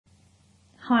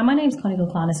Hi, my name is Connie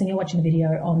Gilclanis and you're watching a video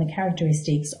on the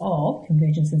characteristics of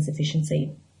convergence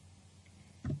insufficiency.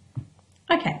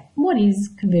 Okay, what is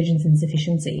convergence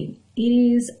insufficiency? It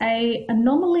is an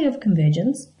anomaly of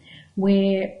convergence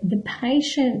where the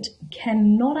patient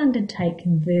cannot undertake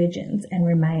convergence and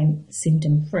remain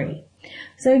symptom-free.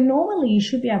 So normally you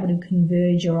should be able to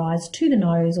converge your eyes to the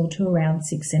nose or to around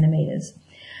 6 centimetres.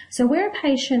 So where a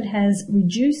patient has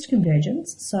reduced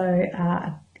convergence, so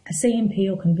a CMP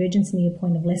or convergence near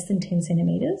point of less than 10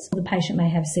 centimetres, the patient may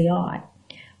have CI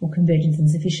or convergence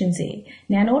insufficiency.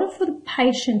 Now, in order for the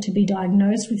patient to be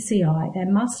diagnosed with CI, they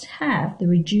must have the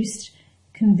reduced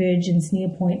convergence near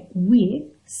point with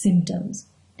symptoms.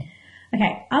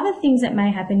 Okay, other things that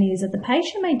may happen is that the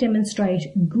patient may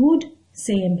demonstrate good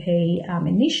CMP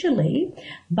initially,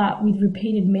 but with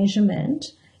repeated measurement,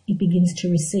 it begins to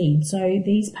recede. So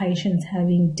these patients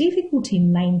having difficulty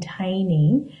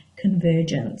maintaining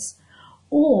convergence,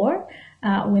 or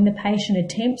when the patient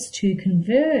attempts to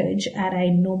converge at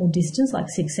a normal distance like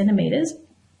 6 centimetres,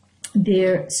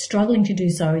 they're struggling to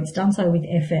do so. It's done so with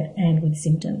effort and with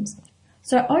symptoms.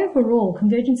 So overall,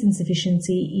 convergence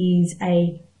insufficiency is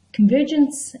a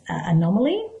convergence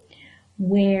anomaly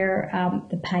where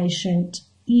the patient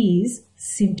is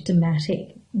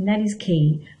symptomatic, and that is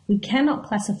key. We cannot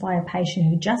classify a patient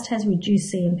who just has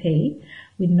reduced CMP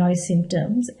with no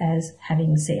symptoms as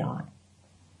having CI.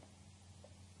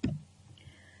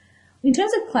 In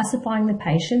terms of classifying the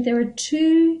patient, there are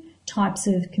two types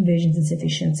of convergence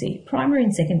insufficiency, primary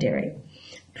and secondary.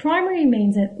 Primary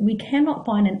means that we cannot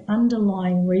find an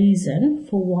underlying reason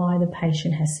for why the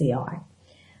patient has CI.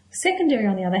 Secondary,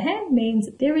 on the other hand, means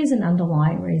there is an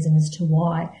underlying reason as to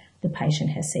why the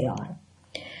patient has CI.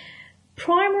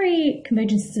 Primary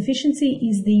convergence insufficiency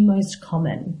is the most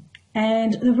common,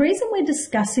 and the reason we're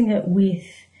discussing it with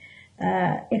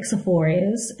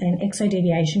exophorias and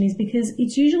exodeviation is because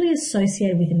it's usually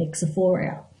associated with an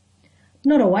exophoria.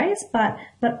 Not always, but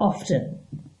often.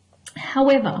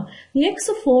 However, the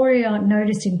exophoria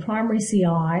noticed in primary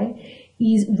CI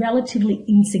is relatively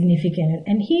insignificant,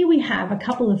 and here we have a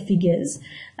couple of figures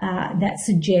that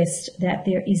suggest that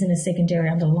there isn't a secondary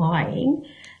underlying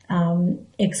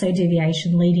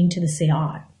exodeviation leading to the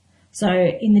CI. So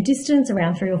in the distance,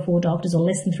 around 3 or 4 diopters or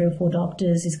less than 3 or 4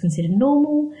 diopters is considered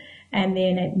normal, and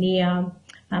then at near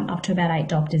up to about 8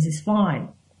 diopters is fine.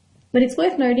 But it's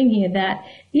worth noting here that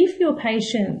if your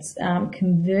patient's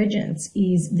convergence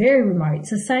is very remote,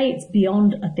 so say it's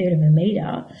beyond 1/3 of a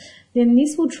metre, then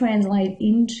this will translate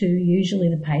into usually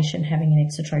the patient having an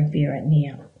exotropia at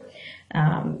near.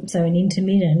 So an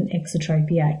intermittent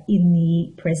exotropia in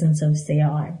the presence of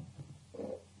CI.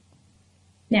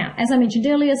 Now, as I mentioned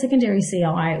earlier, secondary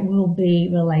CI will be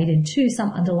related to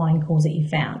some underlying cause that you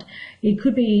found. It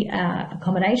could be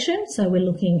accommodation, so we're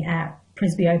looking at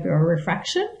presbyopia or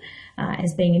refraction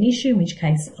as being an issue, in which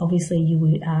case obviously you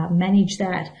would manage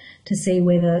that to see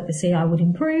whether the CI would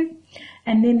improve.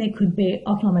 And then there could be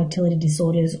ocular motility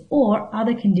disorders or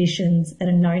other conditions that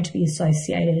are known to be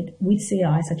associated with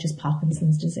CI, such as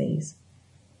Parkinson's disease.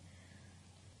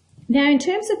 Now, in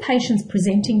terms of patients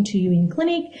presenting to you in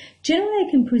clinic, generally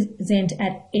they can present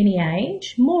at any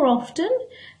age. More often,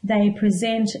 they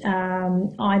present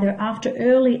either after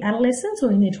early adolescence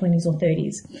or in their 20s or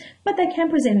 30s. But they can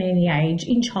present at any age,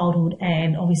 in childhood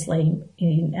and obviously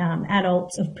in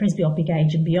adults of presbyopic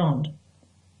age and beyond.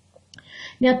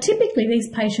 Now, typically these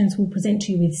patients will present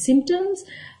to you with symptoms,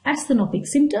 asthenopic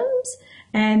symptoms,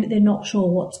 and they're not sure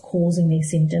what's causing these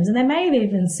symptoms. And they may have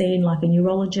even seen like a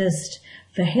neurologist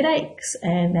for headaches,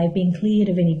 and they've been cleared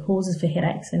of any causes for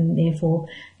headaches, and therefore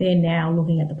they're now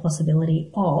looking at the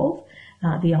possibility of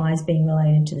the eyes being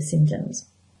related to the symptoms.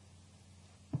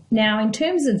 Now, in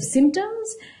terms of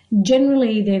symptoms,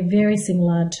 generally they're very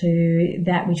similar to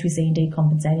that which we see in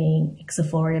decompensating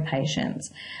exophoria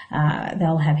patients.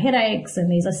 They'll have headaches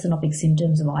and these asthenopic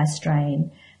symptoms of eye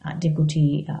strain,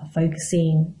 difficulty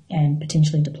focusing, and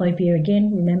potentially diplopia.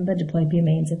 Again, remember, diplopia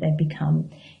means that they've become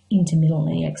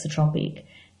intermittently exotropic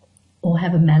or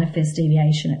have a manifest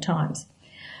deviation at times.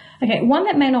 Okay, one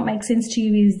that may not make sense to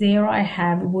you is there I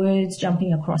have words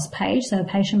jumping across page. So a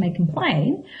patient may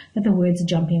complain that the words are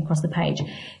jumping across the page.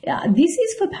 This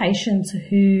is for patients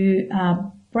who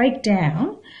break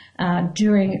down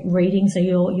during reading. So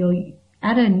you're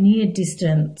at a near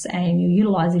distance and you're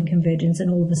utilising convergence,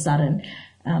 and all of a sudden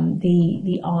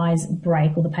the eyes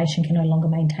break or the patient can no longer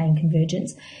maintain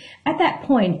convergence. At that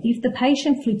point, if the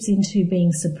patient flips into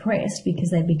being suppressed because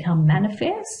they've become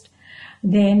manifest,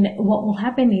 then what will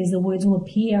happen is the words will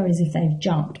appear as if they've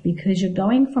jumped, because you're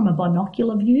going from a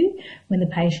binocular view when the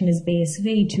patient is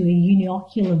BSV to a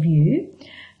uniocular view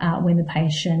when the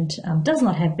patient does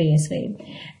not have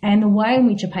BSV. And the way in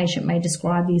which a patient may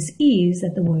describe this is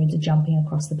that the words are jumping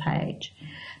across the page.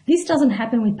 This doesn't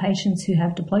happen with patients who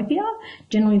have diplopia.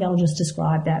 Generally, they'll just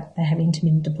describe that they have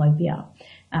intermittent diplopia.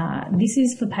 This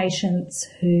is for patients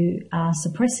who are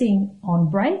suppressing on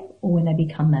break or when they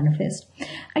become manifest.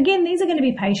 Again, these are going to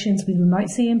be patients with remote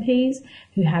CMPs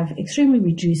who have extremely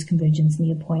reduced convergence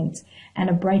near points and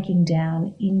are breaking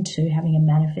down into having a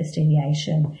manifest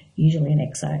deviation, usually an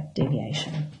exo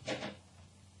deviation.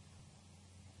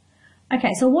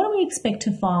 Okay, so what do we expect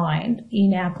to find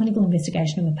in our clinical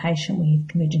investigation of a patient with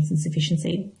convergence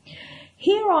insufficiency?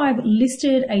 Here I've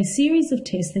listed a series of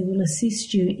tests that will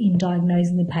assist you in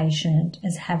diagnosing the patient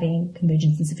as having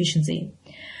convergence insufficiency.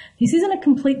 This isn't a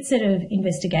complete set of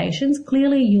investigations.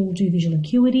 Clearly you'll do visual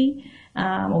acuity,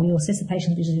 or you'll assess the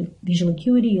patient's visual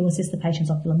acuity, you'll assess the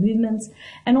patient's ocular movements,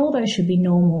 and all those should be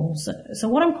normal. So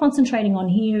what I'm concentrating on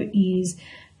here is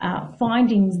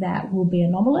findings that will be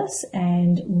anomalous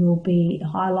and will be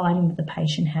highlighting that the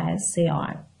patient has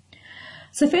CI.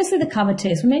 So firstly, the cover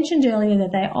test. We mentioned earlier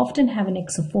that they often have an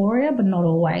exophoria, but not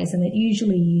always, and that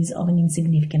usually is of an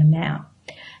insignificant amount.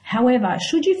 However,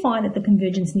 should you find that the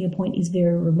convergence near point is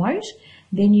very remote,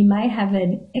 then you may have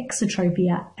an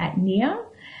exotropia at near,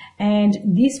 and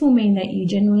this will mean that you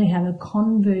generally have a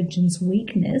convergence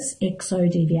weakness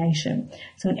exodeviation.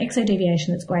 So an exodeviation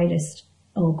that's greatest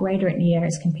or greater at near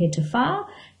as compared to far,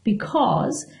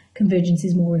 because convergence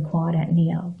is more required at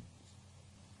near.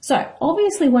 So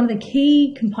obviously one of the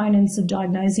key components of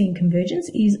diagnosing convergence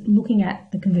is looking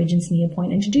at the convergence near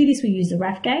point. And to do this, we use the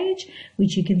RAF gauge,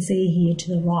 which you can see here to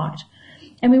the right.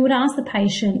 And we would ask the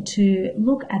patient to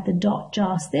look at the dot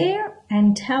just there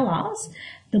and tell us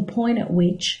the point at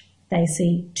which they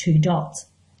see two dots.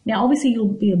 Now, obviously you'll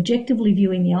be objectively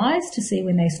viewing the eyes to see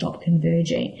when they stop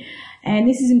converging. And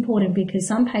this is important because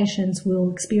some patients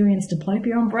will experience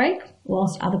diplopia on break,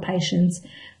 whilst other patients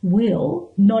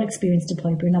will not experience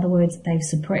diplopia. In other words, they've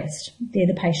suppressed. They're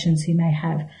the patients who may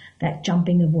have that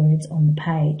jumping of words on the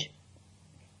page.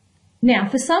 Now,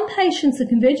 for some patients, the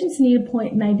convergence near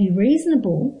point may be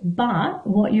reasonable, but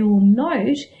what you will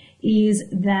note is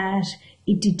that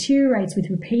it deteriorates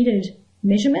with repeated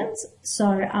measurements.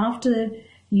 So after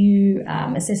you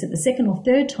assess it the second or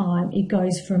third time, it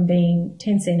goes from being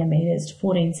 10 centimetres to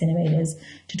 14 centimetres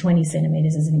to 20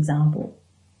 centimetres as an example.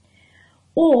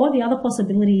 Or the other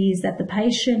possibility is that the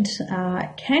patient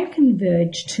can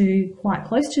converge to quite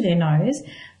close to their nose,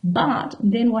 but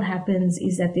then what happens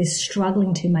is that they're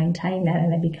struggling to maintain that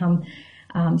and they become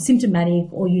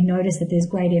symptomatic, or you notice that there's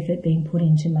great effort being put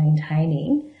into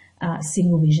maintaining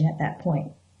single vision at that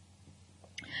point.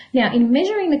 Now, in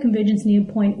measuring the convergence near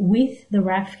point with the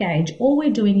RAF gauge, all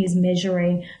we're doing is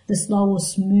measuring the slow or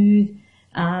smooth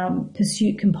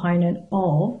pursuit component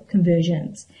of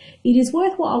convergence. It is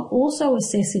worthwhile also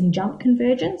assessing jump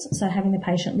convergence, so having the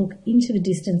patient look into the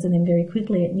distance and then very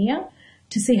quickly at near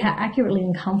to see how accurately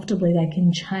and comfortably they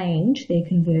can change their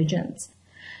convergence.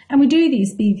 And we do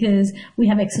this because we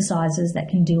have exercises that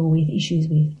can deal with issues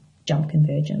with jump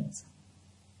convergence.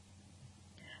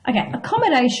 Okay,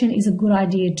 accommodation is a good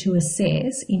idea to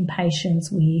assess in patients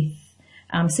with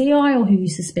CI or who you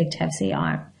suspect have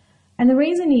CI. And the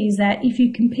reason is that if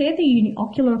you compare the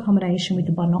uniocular accommodation with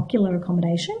the binocular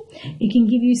accommodation, it can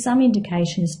give you some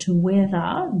indication as to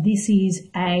whether this is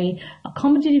a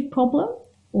accommodative problem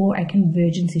or a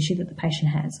convergence issue that the patient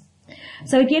has.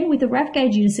 So again, with the RAF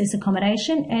gauge, you assess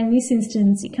accommodation, and in this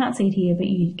instance, you can't see it here, but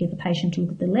you get the patient to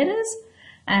look at the letters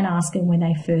and ask them when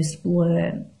they first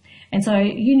blur. And so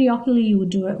uniocularly, you would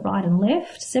do it right and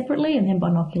left separately, and then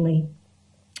binocularly,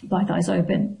 both eyes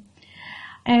open.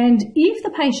 And if the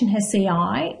patient has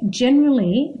CI,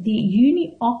 generally the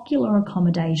uniocular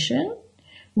accommodation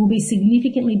will be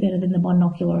significantly better than the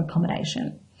binocular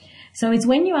accommodation. So it's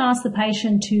when you ask the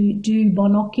patient to do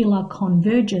binocular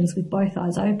convergence with both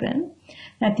eyes open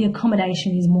that the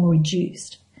accommodation is more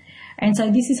reduced. And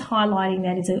so this is highlighting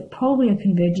that it's probably a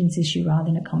convergence issue rather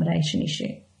than an accommodation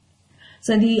issue.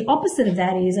 So the opposite of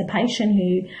that is a patient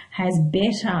who has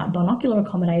better binocular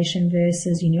accommodation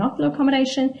versus uniocular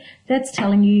accommodation. That's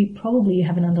telling you probably you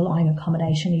have an underlying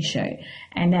accommodation issue,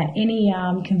 and that any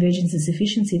convergence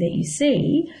insufficiency that you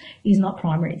see is not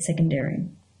primary, it's secondary.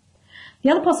 The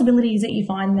other possibility is that you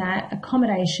find that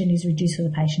accommodation is reduced for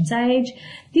the patient's age.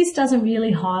 This doesn't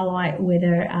really highlight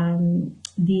whether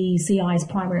the CI is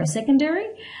primary or secondary,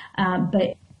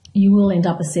 but you will end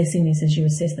up assessing this as you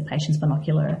assess the patient's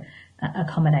binocular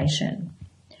accommodation.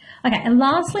 Okay, and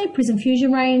lastly, prism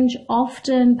fusion range.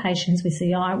 Often patients with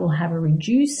CI will have a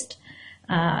reduced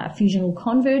fusional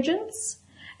convergence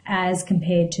as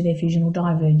compared to their fusional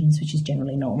divergence, which is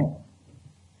generally normal.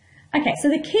 Okay, so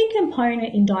the key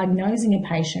component in diagnosing a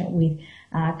patient with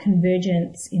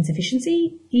convergence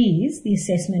insufficiency is the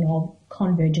assessment of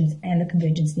convergence and the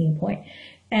convergence near point.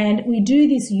 And we do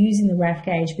this using the RAF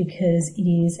gauge because it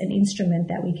is an instrument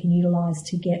that we can utilise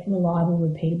to get reliable,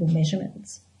 repeatable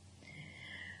measurements.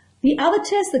 The other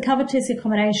tests, the cover test,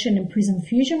 accommodation and prism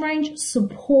fusion range,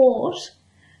 support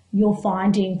your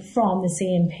finding from the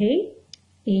CMP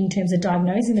in terms of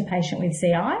diagnosing the patient with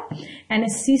CI and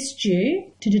assist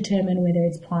you to determine whether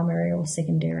it's primary or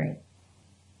secondary.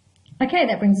 Okay,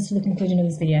 that brings us to the conclusion of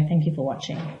this video. Thank you for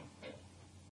watching.